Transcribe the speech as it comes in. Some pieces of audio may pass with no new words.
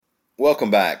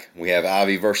Welcome back. We have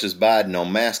Ivey versus Biden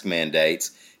on mask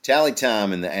mandates, tally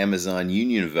time in the Amazon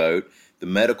union vote, the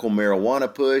medical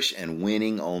marijuana push, and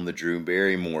winning on the Drew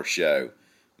Barrymore show.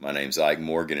 My name's Ike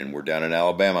Morgan, and we're down in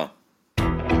Alabama.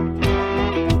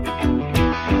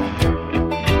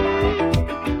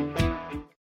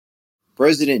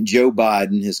 President Joe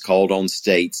Biden has called on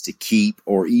states to keep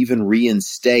or even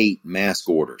reinstate mask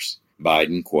orders.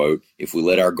 Biden, quote, "If we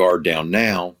let our guard down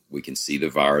now, we can see the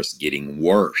virus getting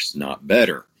worse, not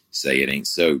better. Say it ain't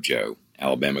so, Joe."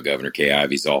 Alabama Governor Kay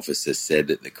Ivey's office has said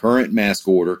that the current mask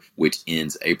order, which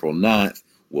ends April 9th,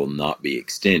 will not be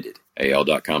extended.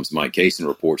 AL.com's Mike Cason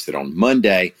reports that on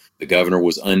Monday, the governor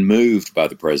was unmoved by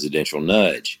the presidential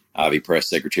nudge. Ivey Press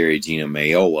Secretary Gina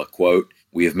Mayola, quote,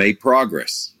 "We have made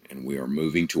progress, and we are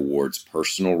moving towards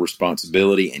personal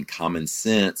responsibility and common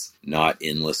sense, not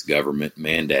endless government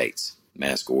mandates."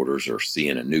 Mask orders are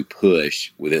seeing a new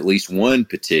push, with at least one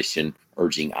petition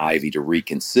urging Ivey to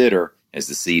reconsider, as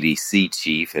the CDC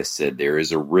chief has said there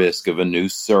is a risk of a new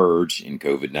surge in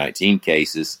COVID-19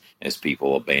 cases as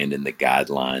people abandon the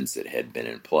guidelines that had been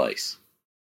in place.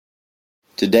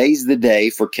 Today's the day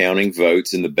for counting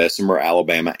votes in the Bessemer,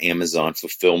 Alabama Amazon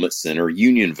Fulfillment Center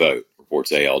union vote,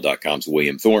 reports AL.com's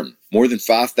William Thornton. More than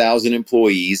 5,000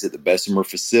 employees at the Bessemer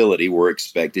facility were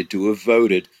expected to have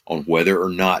voted on whether or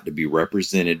not to be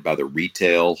represented by the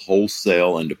retail,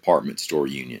 wholesale, and department store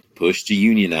union. Push to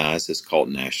unionize has caught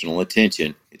national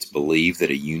attention. It's believed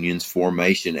that a union's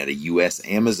formation at a U.S.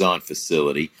 Amazon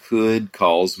facility could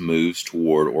cause moves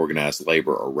toward organized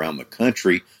labor around the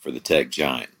country for the tech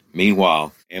giant.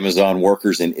 Meanwhile, Amazon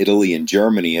workers in Italy and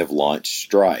Germany have launched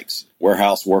strikes.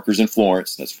 Warehouse workers in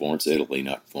Florence, that's Florence, Italy,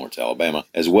 not Florence, Alabama,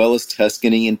 as well as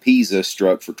Tuscany and Pisa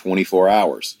struck for 24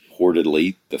 hours,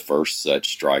 reportedly the first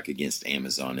such strike against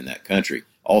Amazon in that country.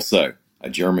 Also, a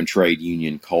German trade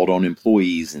union called on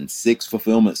employees in 6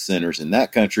 fulfillment centers in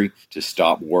that country to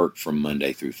stop work from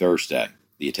Monday through Thursday.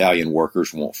 The Italian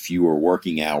workers want fewer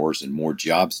working hours and more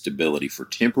job stability for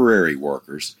temporary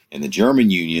workers, and the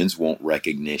German unions want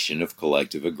recognition of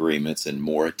collective agreements and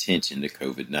more attention to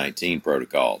COVID-19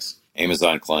 protocols.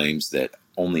 Amazon claims that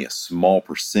only a small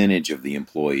percentage of the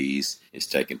employees is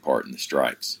taking part in the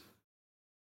strikes.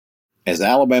 As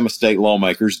Alabama state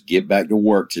lawmakers get back to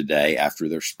work today after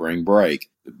their spring break,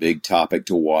 the big topic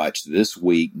to watch this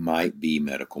week might be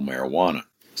medical marijuana.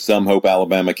 Some hope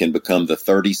Alabama can become the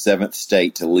 37th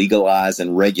state to legalize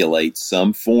and regulate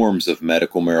some forms of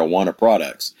medical marijuana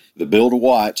products. The bill to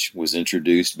watch was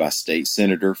introduced by State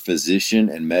Senator, physician,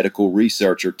 and medical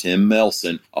researcher Tim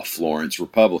Melson, a Florence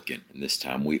Republican. And this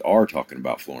time we are talking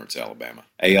about Florence, Alabama.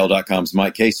 AL.com's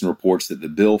Mike Cason reports that the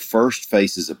bill first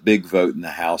faces a big vote in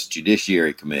the House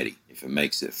Judiciary Committee. If it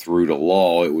makes it through to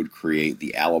law, it would create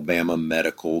the Alabama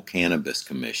Medical Cannabis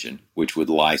Commission, which would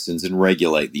license and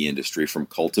regulate the industry from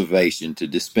cultivation to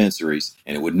dispensaries,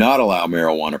 and it would not allow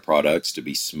marijuana products to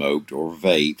be smoked or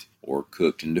vaped or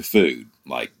cooked into food,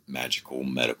 like magical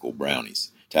medical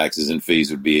brownies. Taxes and fees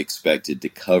would be expected to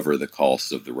cover the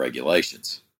costs of the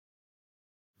regulations.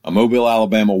 A Mobile,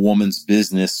 Alabama woman's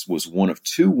business was one of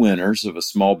 2 winners of a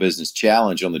small business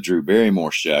challenge on the Drew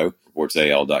Barrymore show, reports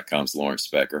AL.com's Lawrence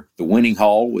Specker. The winning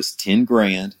haul was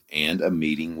 $10,000 and a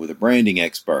meeting with a branding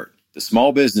expert. The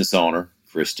small business owner,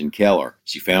 Kristen Keller.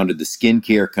 She founded the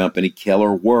skincare company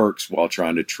Keller Works while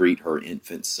trying to treat her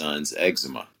infant son's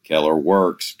eczema. Keller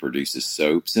Works produces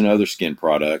soaps and other skin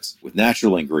products with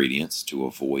natural ingredients to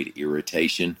avoid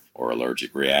irritation or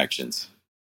allergic reactions.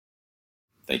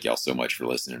 Thank y'all so much for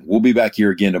listening. We'll be back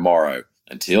here again tomorrow.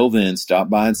 Until then, stop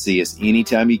by and see us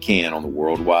anytime you can on the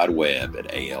World Wide Web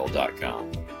at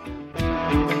AL.com.